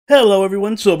Hello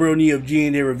everyone, Soberoni of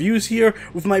G&A Reviews here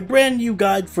with my brand new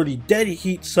guide for the Dead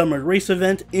Heat Summer Race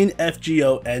event in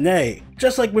FGO-NA.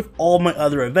 Just like with all my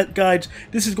other event guides,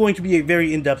 this is going to be a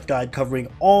very in-depth guide covering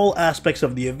all aspects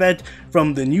of the event,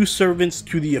 from the new servants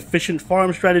to the efficient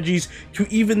farm strategies to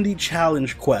even the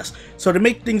challenge quest. So to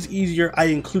make things easier, I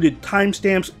included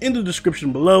timestamps in the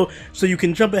description below so you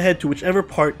can jump ahead to whichever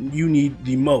part you need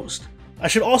the most. I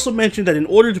should also mention that in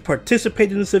order to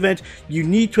participate in this event, you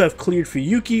need to have cleared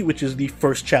Fuyuki, which is the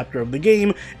first chapter of the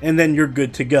game, and then you're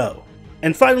good to go.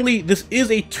 And finally, this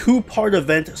is a two-part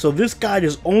event, so this guide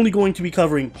is only going to be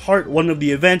covering part 1 of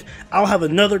the event. I'll have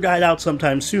another guide out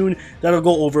sometime soon that'll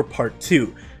go over part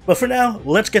 2. But for now,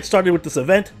 let's get started with this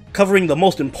event, covering the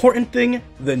most important thing,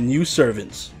 the new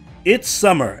servants. It's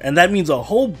summer, and that means a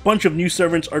whole bunch of new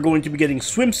servants are going to be getting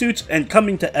swimsuits and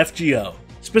coming to FGO.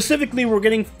 Specifically, we're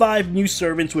getting 5 new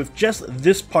servants with just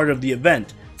this part of the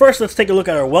event. First, let's take a look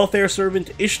at our welfare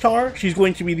servant, Ishtar. She's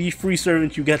going to be the free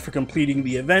servant you get for completing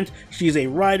the event. She's a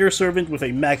rider servant with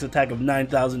a max attack of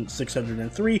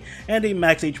 9,603 and a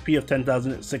max HP of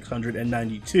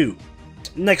 10,692.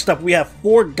 Next up, we have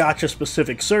 4 gacha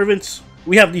specific servants.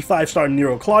 We have the 5-star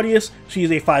Nero Claudius. She is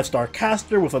a 5-star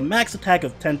caster with a max attack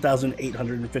of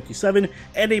 10,857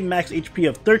 and a max HP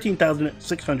of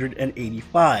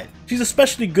 13,685. She's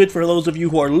especially good for those of you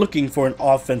who are looking for an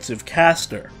offensive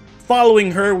caster.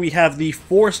 Following her, we have the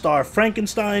 4-star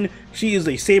Frankenstein. She is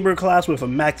a saber class with a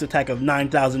max attack of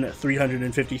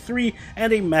 9,353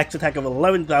 and a max attack of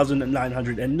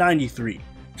 11,993.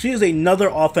 She is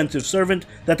another offensive servant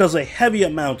that does a heavy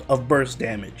amount of burst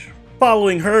damage.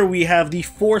 Following her, we have the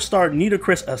 4-star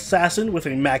Nitocris Assassin with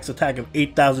a max attack of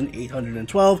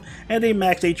 8,812 and a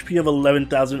max HP of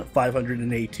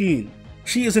 11,518.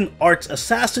 She is an arts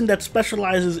assassin that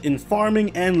specializes in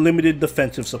farming and limited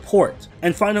defensive support.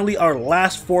 And finally, our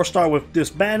last 4-star with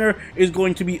this banner is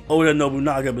going to be Oda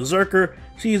Nobunaga Berserker.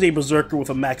 She is a berserker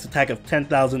with a max attack of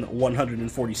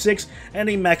 10,146 and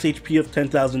a max HP of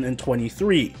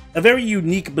 10,023. A very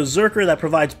unique berserker that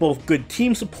provides both good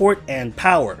team support and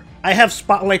power. I have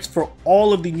spotlights for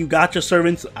all of the new gacha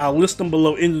servants. I'll list them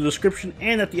below in the description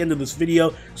and at the end of this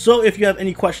video, so if you have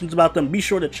any questions about them, be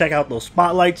sure to check out those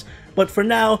spotlights. But for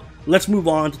now, let's move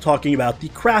on to talking about the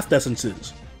craft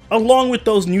essences. Along with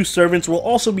those new servants, we'll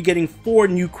also be getting 4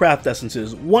 new craft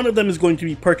essences. One of them is going to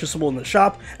be purchasable in the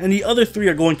shop, and the other 3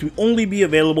 are going to only be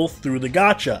available through the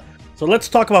gacha. So let's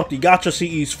talk about the gacha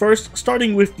CEs first,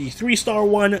 starting with the 3-star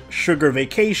one, Sugar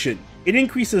Vacation. It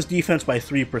increases defense by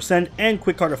 3% and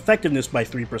quick card effectiveness by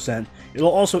 3%.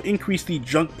 It'll also increase the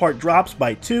junk part drops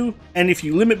by 2, and if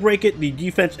you limit break it, the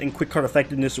defense and quick card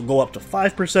effectiveness will go up to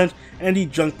 5%, and the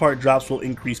junk part drops will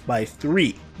increase by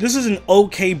 3. This is an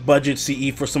okay budget CE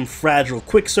for some fragile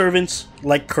quick servants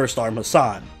like Cursed Arm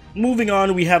Hassan. Moving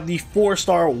on, we have the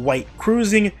 4-star White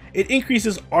Cruising. It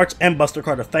increases arts and buster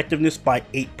card effectiveness by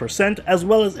 8%, as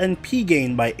well as NP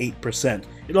gain by 8%.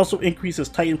 It also increases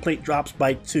Titan Plate drops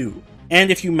by 2.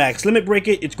 And if you max limit break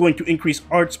it, it's going to increase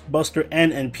arts, buster,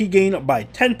 and NP gain by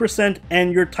 10%,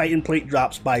 and your Titan Plate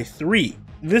drops by 3.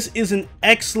 This is an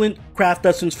excellent craft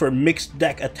essence for mixed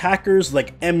deck attackers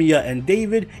like Emiya and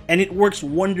David, and it works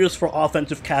wonders for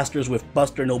offensive casters with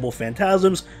Buster Noble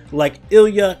Phantasms like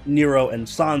Ilya, Nero, and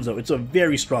Sanzo. It's a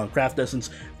very strong craft essence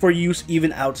for use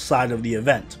even outside of the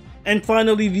event. And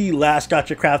finally, the last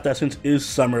gacha craft essence is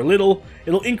Summer Little.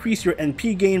 It'll increase your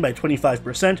NP gain by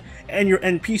 25% and your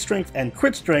NP strength and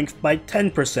crit strength by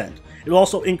 10%. It'll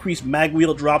also increase mag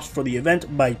wheel drops for the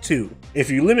event by 2. If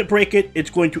you limit break it,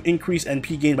 it's going to increase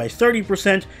NP gain by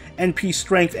 30%, NP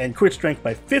strength and crit strength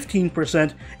by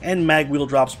 15%, and mag wheel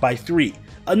drops by 3.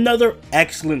 Another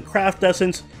excellent craft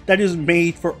essence that is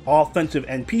made for offensive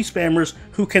NP spammers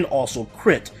who can also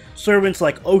crit. Servants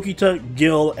like Okita,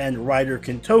 Gil, and Rider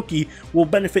Kintoki will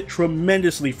benefit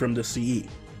tremendously from the CE.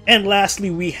 And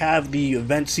lastly, we have the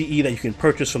event CE that you can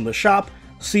purchase from the shop,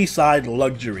 Seaside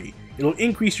Luxury. It'll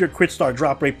increase your crit star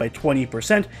drop rate by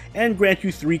 20% and grant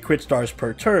you 3 crit stars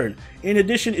per turn. In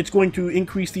addition, it's going to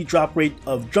increase the drop rate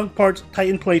of junk parts,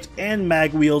 Titan Plates, and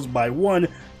mag wheels by 1.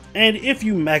 And if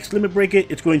you max limit break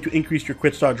it, it's going to increase your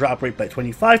crit star drop rate by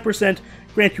 25%,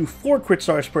 grant you 4 crit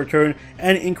stars per turn,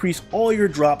 and increase all your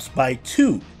drops by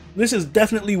 2. This is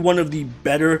definitely one of the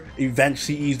better event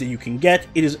CEs that you can get.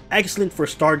 It is excellent for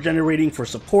star generating for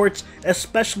supports,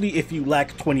 especially if you lack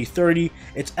 2030.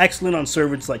 It's excellent on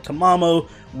servants like Tamamo,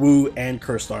 Wu, and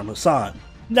Cursed Arm Hassan.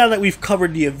 Now that we've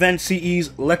covered the event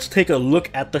CEs, let's take a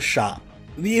look at the shop.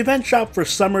 The event shop for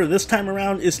summer this time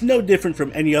around is no different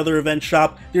from any other event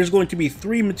shop. There's going to be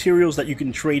 3 materials that you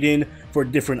can trade in for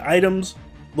different items.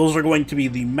 Those are going to be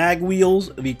the mag wheels,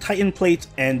 the Titan plates,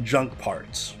 and junk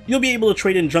parts. You'll be able to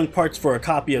trade in junk parts for a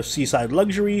copy of Seaside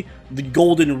Luxury, the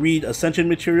Golden Reed Ascension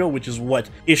material, which is what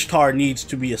Ishtar needs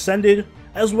to be ascended,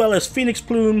 as well as Phoenix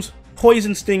Plumes,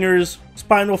 Poison Stingers,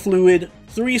 Spinal Fluid,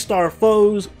 3-star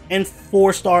foes, and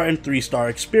 4-star and 3-star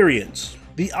experience.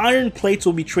 The iron plates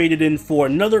will be traded in for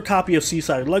another copy of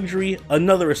Seaside Luxury,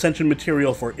 another Ascension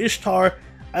material for Ishtar,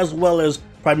 as well as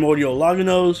Primordial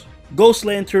Longinus, Ghost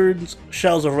Lanterns,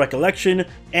 Shells of Recollection,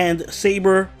 and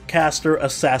Saber, Caster,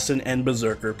 Assassin, and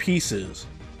Berserker pieces.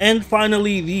 And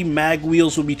finally, the mag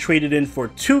wheels will be traded in for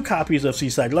 2 copies of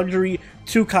Seaside Luxury,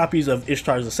 2 copies of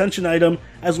Ishtar's Ascension item,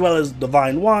 as well as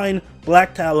Divine Wine,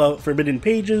 Black Tallow, Forbidden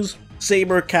Pages,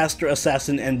 Saber, Caster,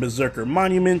 Assassin, and Berserker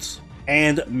monuments,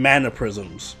 and Mana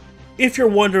Prisms. If you're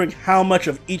wondering how much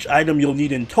of each item you'll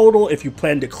need in total if you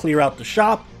plan to clear out the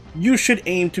shop, you should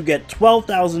aim to get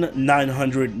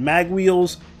 12,900 mag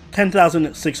wheels,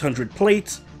 10,600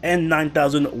 plates, and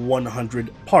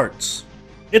 9,100 parts.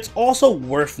 It's also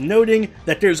worth noting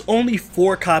that there's only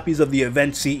 4 copies of the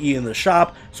event CE in the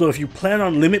shop, so if you plan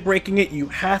on limit breaking it, you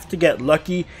have to get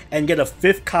lucky and get a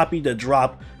 5th copy to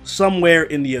drop somewhere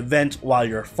in the event while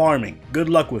you're farming. Good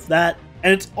luck with that.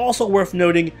 And it's also worth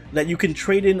noting that you can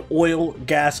trade in oil,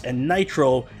 gas, and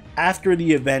nitro after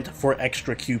the event for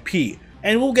extra QP.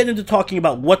 And we'll get into talking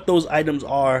about what those items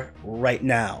are right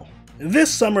now.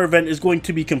 This summer event is going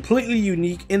to be completely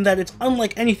unique in that it's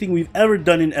unlike anything we've ever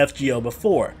done in FGO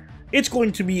before. It's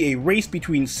going to be a race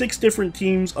between 6 different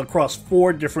teams across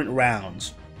 4 different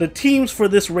rounds. The teams for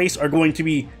this race are going to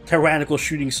be Tyrannical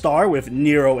Shooting Star with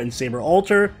Nero and Saber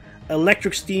Alter,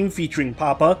 Electric Steam featuring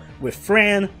Papa with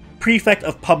Fran, Prefect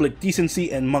of Public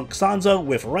Decency and Monk Sansa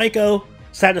with Raiko,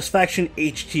 Satisfaction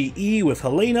HTE with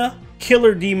Helena,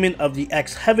 Killer Demon of the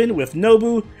X-Heaven with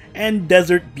Nobu, and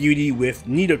Desert Beauty with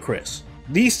Nidocris.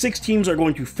 These 6 teams are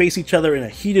going to face each other in a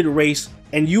heated race,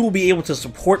 and you will be able to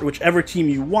support whichever team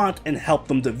you want and help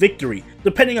them to victory.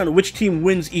 Depending on which team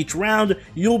wins each round,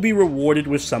 you'll be rewarded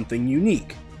with something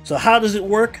unique. So how does it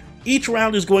work? Each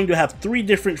round is going to have 3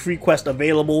 different free quests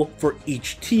available for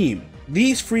each team.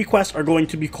 These free quests are going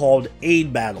to be called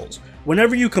aid battles.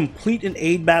 Whenever you complete an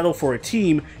aid battle for a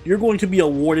team, you're going to be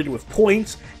awarded with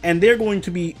points, and they're going to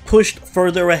be pushed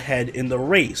further ahead in the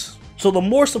race. So the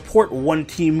more support one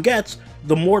team gets,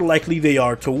 the more likely they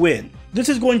are to win. This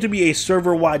is going to be a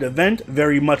server-wide event,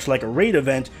 very much like a raid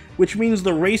event, which means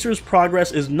the racer's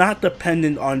progress is not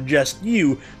dependent on just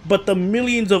you, but the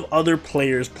millions of other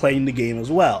players playing the game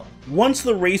as well. Once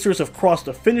the racers have crossed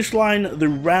the finish line, the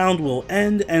round will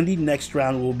end and the next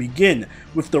round will begin,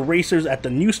 with the racers at the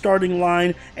new starting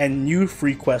line and new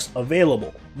free quests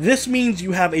available. This means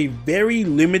you have a very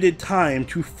limited time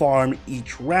to farm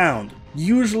each round,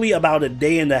 usually about a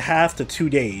day and a half to 2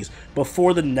 days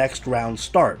before the next round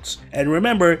starts. And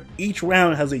remember, each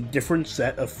round has a different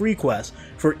set of free quests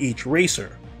for each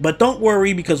racer. But don't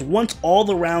worry, because once all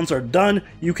the rounds are done,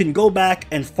 you can go back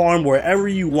and farm wherever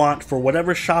you want for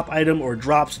whatever shop item or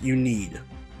drops you need.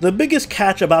 The biggest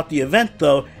catch about the event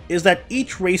though is that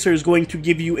each racer is going to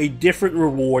give you a different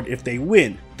reward if they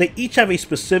win. They each have a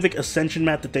specific Ascension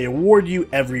Mat that they award you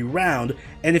every round,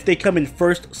 and if they come in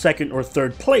 1st, 2nd, or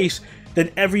 3rd place,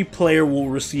 then every player will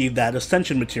receive that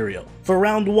Ascension material. For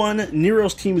round 1,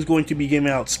 Nero's team is going to be giving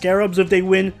out Scarabs if they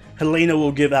win, Helena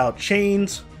will give out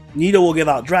Chains, Nito will give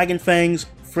out Dragon Fangs,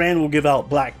 Fran will give out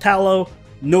Black Tallow,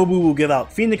 Nobu will give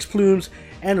out Phoenix Plumes,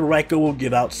 and Raiko will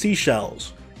give out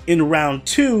Seashells. In round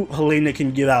 2, Helena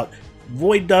can give out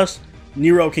Void Dust,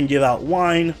 Nero can give out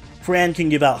Wine, Fran can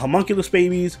give out Homunculus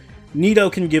Babies, Nito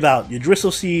can give out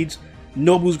Yggdrasil Seeds,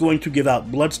 Nobu's going to give out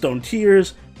Bloodstone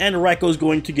Tears, and Raiko's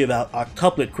going to give out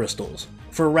Octuplet Crystals.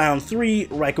 For round 3,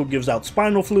 Raiko gives out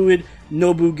Spinal Fluid,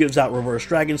 Nobu gives out Reverse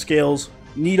Dragon Scales,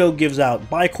 Nito gives out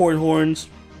Bicorn Horns,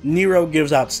 Nero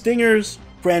gives out Stingers,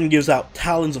 Fran gives out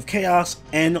Talons of Chaos,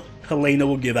 and Helena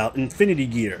will give out Infinity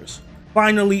Gears.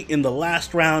 Finally, in the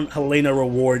last round, Helena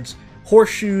rewards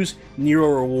Horseshoes,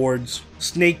 Nero rewards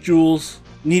Snake Jewels,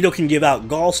 Nito can give out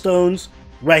Gallstones,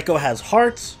 Raiko has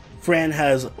Hearts, Fran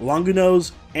has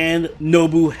Longinus, and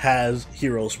Nobu has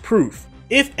Hero's Proof.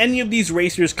 If any of these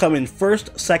racers come in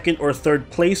 1st, 2nd, or 3rd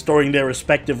place during their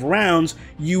respective rounds,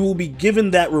 you will be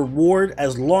given that reward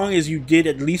as long as you did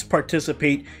at least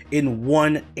participate in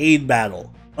one aid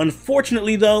battle.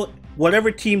 Unfortunately though, whatever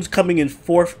teams coming in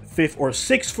 4th, 5th, or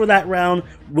 6th for that round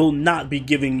will not be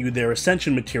giving you their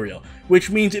Ascension material, which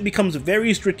means it becomes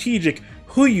very strategic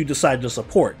who you decide to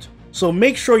support. So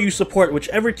make sure you support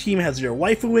whichever team has your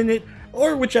waifu in it,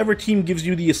 or whichever team gives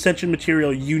you the Ascension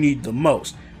material you need the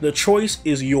most. The choice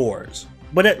is yours.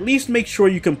 but at least make sure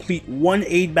you complete one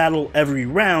aid battle every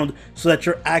round so that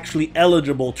you're actually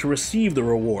eligible to receive the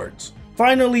rewards.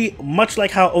 Finally, much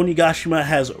like how Onigashima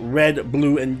has red,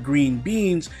 blue, and green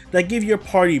beans that give your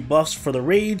party buffs for the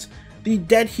raids, the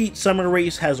Dead Heat Summer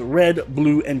Race has red,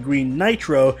 blue, and green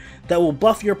nitro that will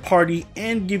buff your party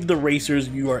and give the racers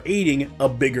you are aiding a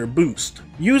bigger boost.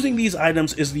 Using these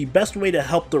items is the best way to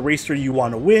help the racer you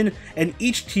want to win, and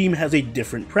each team has a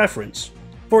different preference.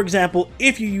 For example,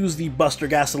 if you use the Buster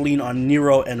Gasoline on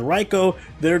Nero and Raiko,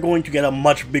 they're going to get a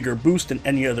much bigger boost than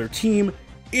any other team.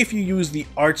 If you use the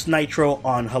Arts Nitro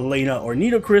on Helena or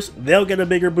Nitocris, they'll get a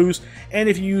bigger boost, and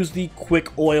if you use the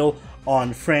Quick Oil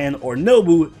on Fran or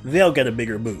Nobu, they'll get a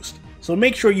bigger boost. So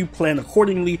make sure you plan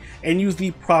accordingly and use the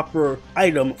proper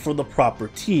item for the proper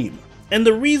team. And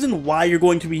the reason why you're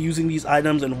going to be using these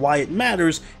items and why it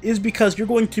matters is because you're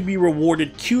going to be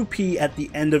rewarded QP at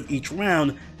the end of each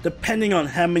round depending on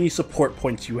how many support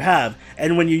points you have,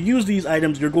 and when you use these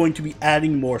items you're going to be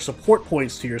adding more support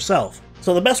points to yourself.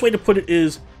 So the best way to put it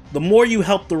is, the more you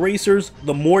help the racers,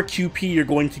 the more QP you're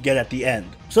going to get at the end.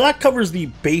 So that covers the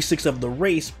basics of the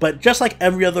race, but just like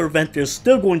every other event, there's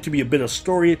still going to be a bit of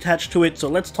story attached to it, so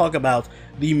let's talk about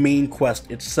the main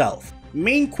quest itself.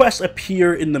 Main quests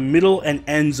appear in the middle and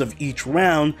ends of each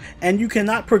round, and you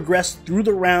cannot progress through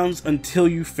the rounds until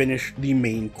you finish the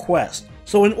main quest.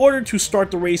 So in order to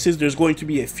start the races, there's going to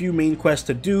be a few main quests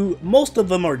to do. Most of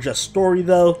them are just story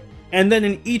though. And then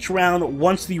in each round,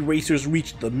 once the racers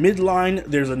reach the midline,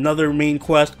 there's another main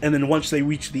quest, and then once they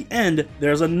reach the end,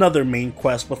 there's another main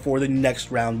quest before the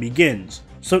next round begins.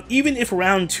 So even if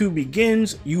round 2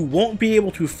 begins, you won't be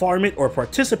able to farm it or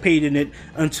participate in it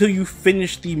until you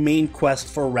finish the main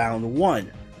quest for round 1.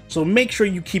 So make sure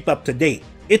you keep up to date.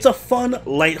 It's a fun,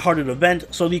 lighthearted event,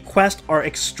 so the quests are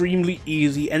extremely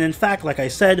easy, and in fact, like I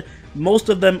said, most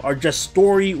of them are just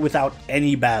story without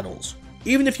any battles.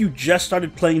 Even if you just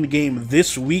started playing the game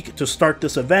this week to start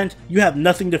this event, you have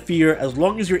nothing to fear. As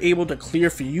long as you're able to clear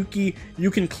Fuyuki,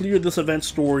 you can clear this event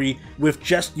story with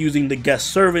just using the guest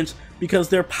servants because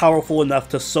they're powerful enough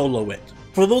to solo it.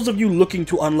 For those of you looking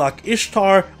to unlock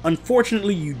Ishtar,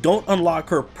 unfortunately you don't unlock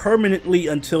her permanently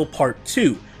until part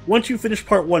 2. Once you finish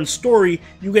part 1 story,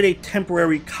 you get a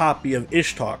temporary copy of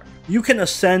Ishtar. You can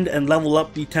ascend and level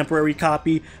up the temporary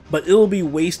copy, but it will be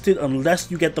wasted unless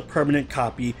you get the permanent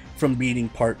copy from beating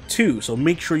part 2, so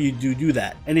make sure you do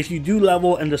that. And if you do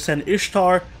level and ascend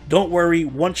Ishtar, don't worry,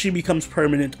 once she becomes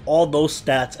permanent, all those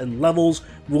stats and levels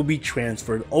will be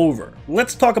transferred over.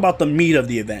 Let's talk about the meat of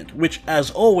the event, which as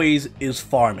always is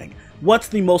farming. What's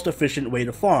the most efficient way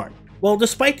to farm? Well,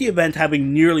 despite the event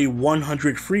having nearly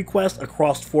 100 free quests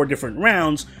across 4 different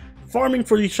rounds, farming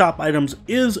for these shop items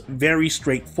is very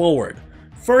straightforward.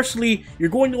 Firstly, you're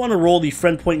going to want to roll the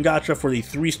friend point gacha for the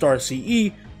 3-star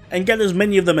CE and get as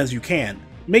many of them as you can.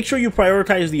 Make sure you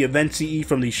prioritize the event CE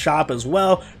from the shop as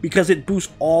well because it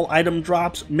boosts all item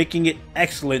drops, making it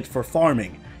excellent for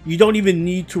farming. You don't even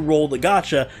need to roll the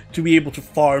gacha to be able to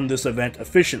farm this event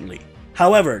efficiently.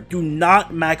 However, do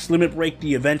not max limit break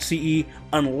the event CE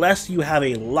unless you have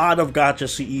a lot of gacha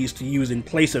CEs to use in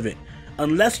place of it.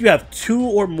 Unless you have 2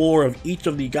 or more of each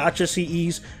of the gacha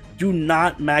CEs, do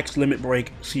not max limit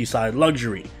break Seaside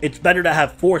Luxury. It's better to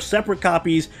have 4 separate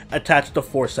copies attached to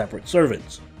 4 separate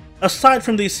servants. Aside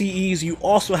from these CEs, you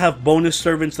also have bonus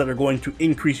servants that are going to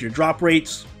increase your drop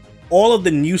rates. All of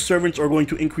the new servants are going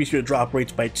to increase your drop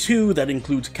rates by 2, that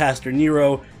includes Caster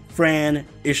Nero, Fran,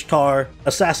 Ishtar,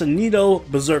 Assassin Nito,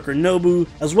 Berserker Nobu,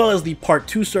 as well as the Part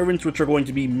 2 servants, which are going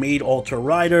to be Maid Altar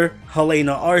Rider,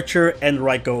 Helena Archer, and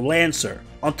Raiko Lancer.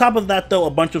 On top of that though, a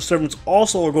bunch of servants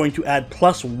also are going to add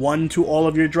 +1 to all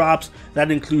of your drops. That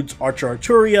includes Archer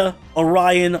Arturia,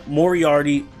 Orion,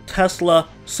 Moriarty, Tesla,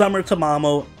 Summer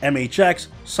Tamamo, MHX,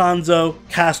 Sanzo,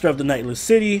 Caster of the Nightless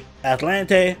City,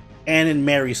 Atlante, Anon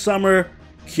Mary Summer,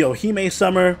 Kyohime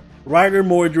Summer, Rider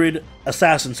Mordred,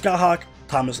 Assassin Skahawk,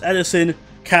 Thomas Edison,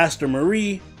 Caster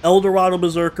Marie, Eldorado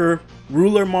Berserker,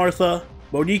 Ruler Martha,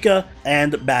 Bodica,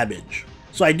 and Babbage.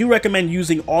 So I do recommend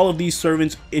using all of these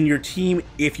servants in your team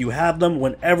if you have them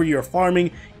whenever you're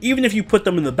farming. Even if you put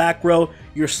them in the back row,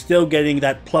 you're still getting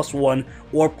that +1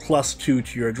 or +2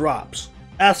 to your drops.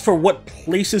 As for what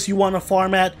places you want to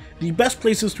farm at, the best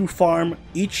places to farm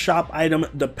each shop item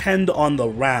depend on the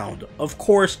round. Of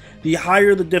course, the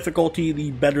higher the difficulty,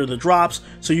 the better the drops,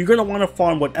 so you're going to want to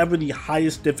farm whatever the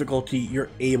highest difficulty you're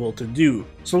able to do.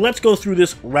 So let's go through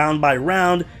this round by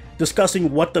round,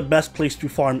 discussing what the best place to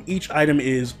farm each item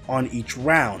is on each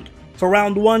round. For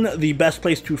round 1, the best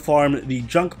place to farm the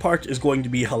junk parts is going to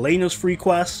be Helena's free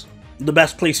quests. The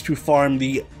best place to farm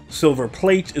the silver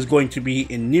plate is going to be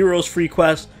in Nero's free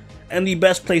quest, and the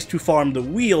best place to farm the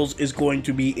wheels is going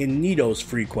to be in Nito's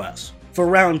free quest. For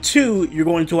round 2, you're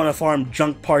going to want to farm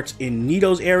junk parts in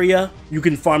Nito's area, you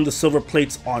can farm the silver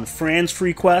plates on Fran's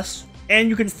free quest, and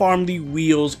you can farm the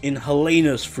wheels in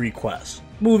Helena's free quest.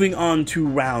 Moving on to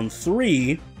round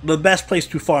 3, the best place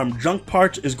to farm junk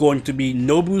parts is going to be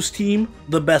Nobu's team,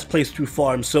 the best place to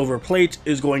farm silver plates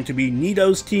is going to be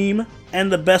Nito's team,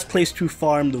 and the best place to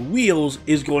farm the wheels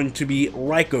is going to be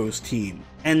Raiko's team.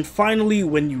 And finally,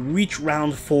 when you reach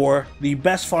round 4, the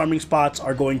best farming spots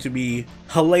are going to be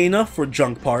Helena for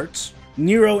junk parts,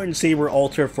 Nero and Saber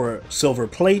Altar for silver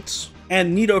plates,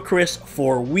 and Nitocris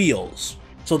for wheels.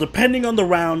 So depending on the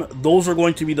round, those are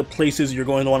going to be the places you're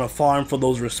going to want to farm for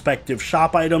those respective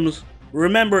shop items.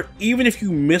 Remember, even if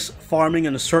you miss farming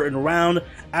in a certain round,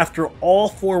 after all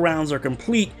 4 rounds are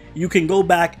complete, you can go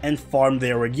back and farm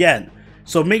there again.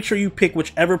 So make sure you pick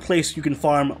whichever place you can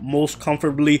farm most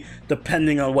comfortably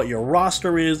depending on what your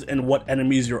roster is and what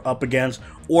enemies you're up against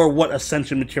or what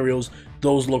Ascension materials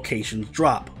those locations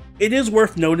drop. It is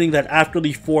worth noting that after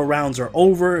the 4 rounds are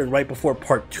over and right before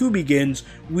part 2 begins,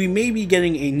 we may be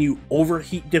getting a new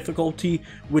overheat difficulty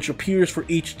which appears for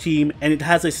each team, and it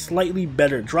has a slightly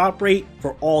better drop rate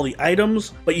for all the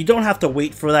items, but you don't have to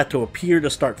wait for that to appear to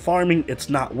start farming,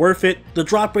 it's not worth it. The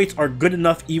drop rates are good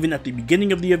enough even at the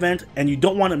beginning of the event, and you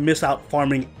don't want to miss out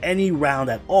farming any round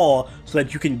at all so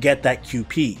that you can get that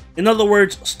QP. In other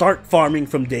words, start farming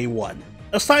from day 1.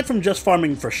 Aside from just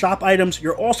farming for shop items,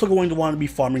 you're also going to want to be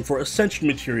farming for Ascension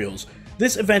materials.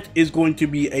 This event is going to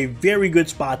be a very good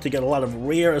spot to get a lot of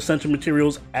rare Ascension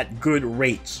materials at good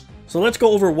rates. So let's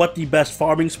go over what the best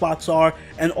farming spots are,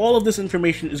 and all of this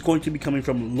information is going to be coming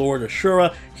from Lord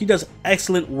Ashura. He does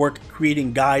excellent work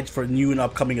creating guides for new and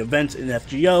upcoming events in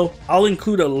FGO. I'll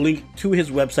include a link to his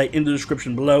website in the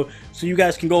description below so you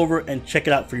guys can go over and check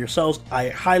it out for yourselves. I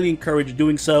highly encourage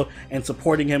doing so and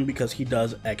supporting him because he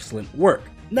does excellent work.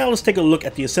 Now let's take a look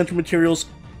at the Ascension materials.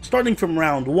 Starting from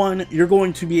round 1, you're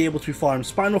going to be able to farm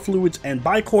Spinal Fluids and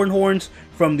Bicorn Horns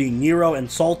from the Nero and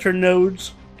Salter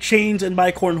nodes, Chains and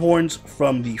Bicorn Horns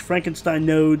from the Frankenstein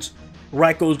nodes,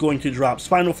 Raiko is going to drop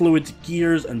Spinal Fluids,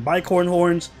 Gears, and Bicorn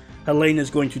Horns, Helena is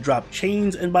going to drop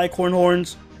Chains and Bicorn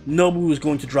Horns, Nobu is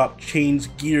going to drop Chains,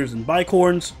 Gears, and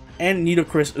Bicorns, and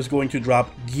Nitocris is going to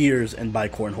drop Gears and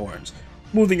Bicorn Horns.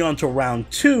 Moving on to round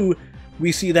 2,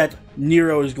 we see that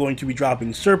Nero is going to be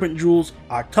dropping Serpent Jewels,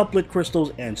 Octuplet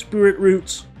Crystals, and Spirit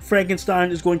Roots,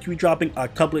 Frankenstein is going to be dropping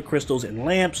Octuplet Crystals and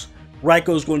Lamps,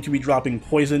 Raiko is going to be dropping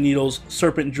Poison Needles,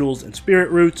 Serpent Jewels, and Spirit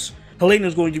Roots, Helena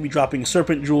is going to be dropping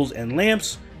Serpent Jewels and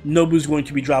Lamps, Nobu is going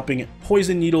to be dropping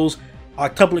Poison Needles,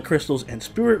 Octuplet Crystals, and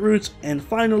Spirit Roots, and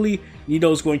finally,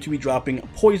 Nito is going to be dropping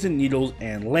Poison Needles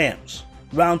and Lamps.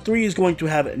 Round 3 is going to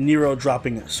have Nero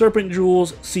dropping Serpent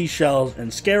Jewels, Seashells,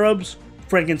 and Scarabs,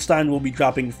 Frankenstein will be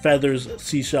dropping Feathers,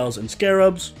 Seashells, and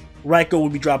Scarabs, Raiko will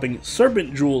be dropping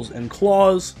Serpent Jewels and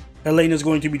Claws, Helena is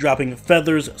going to be dropping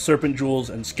Feathers, Serpent Jewels,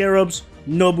 and Scarabs,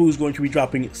 Nobu is going to be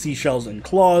dropping Seashells and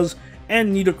Claws,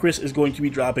 and Nitocris is going to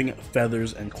be dropping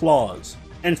Feathers and Claws.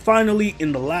 And finally,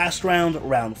 in the last round,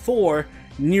 round 4,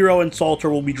 Nero and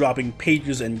Salter will be dropping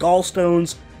Pages and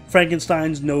Gallstones,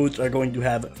 Frankenstein's nodes are going to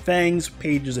have Fangs,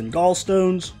 Pages, and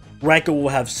Gallstones, Raiko will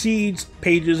have Seeds,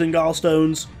 Pages, and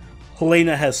Gallstones,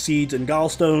 Helena has Seeds and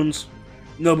Gallstones,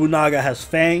 Nobunaga has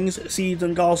Fangs, Seeds,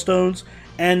 and Gallstones,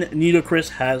 and Nitocris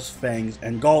has Fangs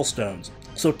and Gallstones.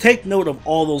 So take note of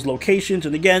all those locations,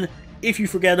 and again, if you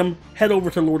forget them, head over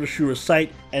to Lord Ashura's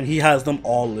site and he has them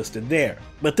all listed there.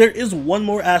 But there is one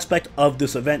more aspect of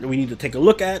this event that we need to take a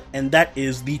look at, and that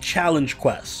is the challenge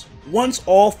quests. Once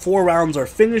all 4 rounds are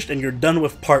finished and you're done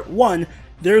with part 1,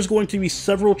 there's going to be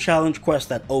several challenge quests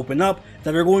that open up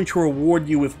that are going to reward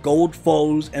you with gold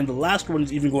foes, and the last one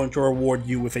is even going to reward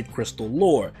you with a crystal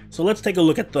lore. So let's take a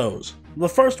look at those. The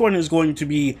first one is going to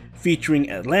be featuring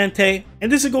Atlante,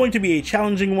 and this is going to be a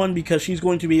challenging one because she's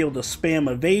going to be able to spam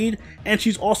evade, and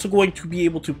she's also going to be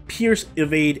able to pierce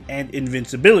evade and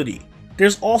invincibility.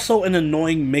 There's also an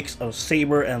annoying mix of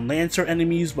Saber and Lancer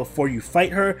enemies before you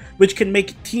fight her, which can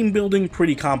make team building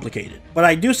pretty complicated. But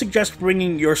I do suggest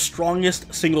bringing your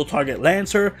strongest single target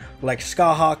Lancer, like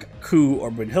Skahawk, Ku, or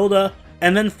Brynhilda,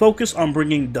 and then focus on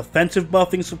bringing defensive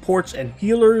buffing supports and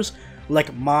healers,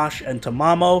 like Mosh and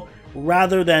Tamamo,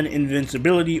 rather than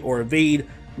invincibility or evade,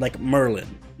 like Merlin.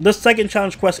 The second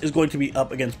challenge quest is going to be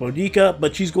up against Boudica,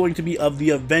 but she's going to be of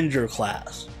the Avenger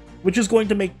class, which is going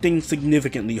to make things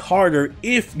significantly harder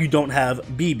if you don't have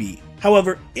BB.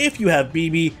 However, if you have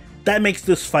BB, that makes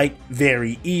this fight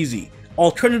very easy.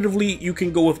 Alternatively, you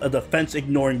can go with a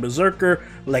defense-ignoring berserker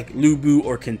like Lubu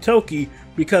or Kintoki,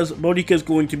 because Boudica is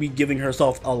going to be giving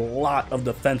herself a lot of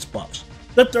defense buffs.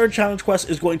 The third challenge quest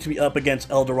is going to be up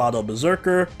against Eldorado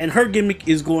Berserker, and her gimmick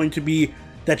is going to be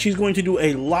that she's going to do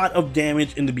a lot of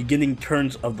damage in the beginning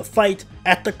turns of the fight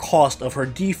at the cost of her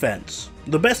defense.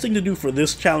 The best thing to do for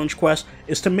this challenge quest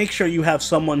is to make sure you have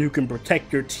someone who can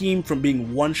protect your team from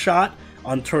being one-shot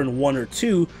on turn 1 or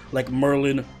 2 like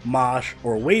Merlin, Mosh,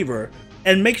 or Waver,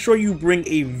 and make sure you bring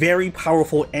a very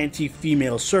powerful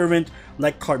anti-female servant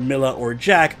like Carmilla or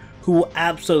Jack who will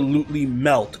absolutely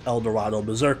melt Eldorado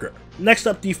Berserker. Next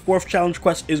up, the fourth challenge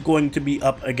quest is going to be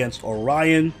up against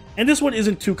Orion, and this one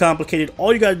isn't too complicated.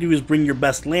 All you gotta do is bring your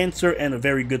best Lancer and a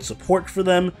very good support for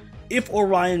them. If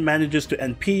Orion manages to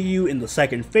NP you in the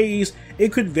second phase,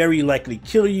 it could very likely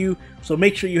kill you, so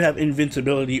make sure you have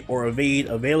invincibility or evade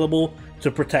available to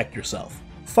protect yourself.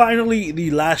 Finally, the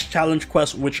last challenge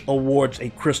quest, which awards a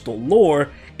crystal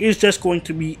lore, is just going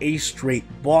to be a straight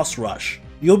boss rush.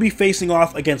 You'll be facing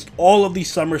off against all of the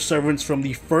summer servants from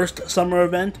the first summer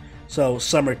event, so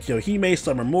Summer Kyohime,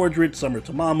 Summer Mordred, Summer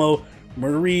Tamamo,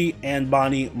 Marie, Anne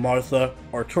Bonnie, Martha,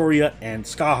 Arturia, and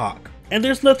Skahawk. And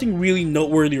there's nothing really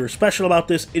noteworthy or special about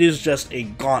this, it is just a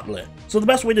gauntlet. So the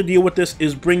best way to deal with this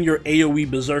is bring your AoE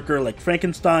Berserker like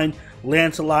Frankenstein,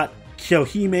 Lancelot,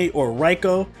 Kyohime, or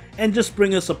Raiko, and just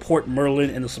bring a support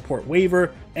Merlin and a support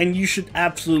Waver, and you should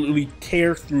absolutely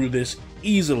tear through this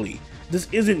easily. This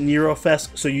isn't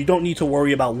Nerofest, so you don't need to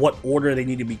worry about what order they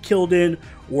need to be killed in,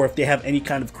 or if they have any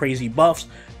kind of crazy buffs,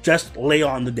 just lay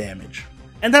on the damage.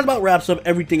 And that about wraps up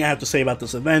everything I have to say about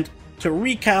this event. To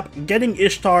recap, getting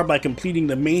Ishtar by completing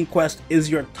the main quest is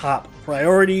your top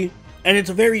priority, and it's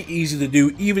very easy to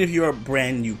do even if you're a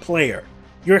brand new player.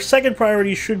 Your second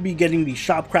priority should be getting the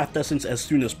Shopcraft Essence as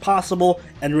soon as possible,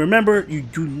 and remember, you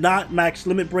do not max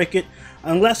limit break it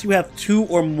unless you have 2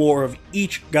 or more of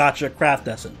each Gacha Craft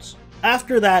Essence.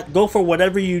 After that, go for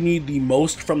whatever you need the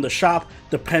most from the shop,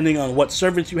 depending on what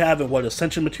servants you have and what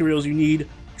Ascension materials you need.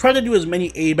 Try to do as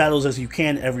many aid battles as you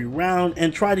can every round,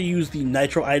 and try to use the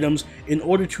Nitro items in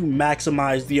order to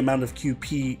maximize the amount of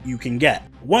QP you can get.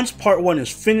 Once part 1 is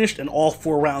finished and all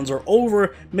 4 rounds are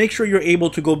over, make sure you're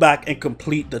able to go back and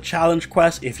complete the challenge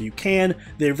quests if you can.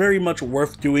 They're very much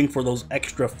worth doing for those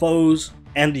extra foes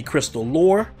and the crystal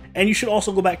lore. And you should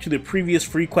also go back to the previous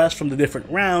free quests from the different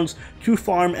rounds to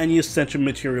farm any Ascension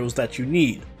materials that you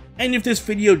need. And if this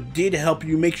video did help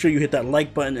you, make sure you hit that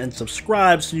like button and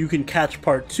subscribe so you can catch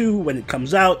part 2 when it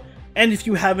comes out. And if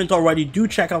you haven't already, do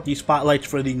check out the spotlights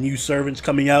for the new servants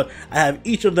coming out. I have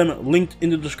each of them linked in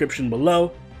the description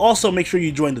below. Also, make sure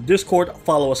you join the Discord,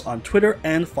 follow us on Twitter,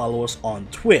 and follow us on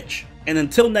Twitch. And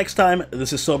until next time,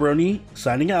 this is Soberoni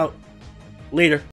signing out. Later.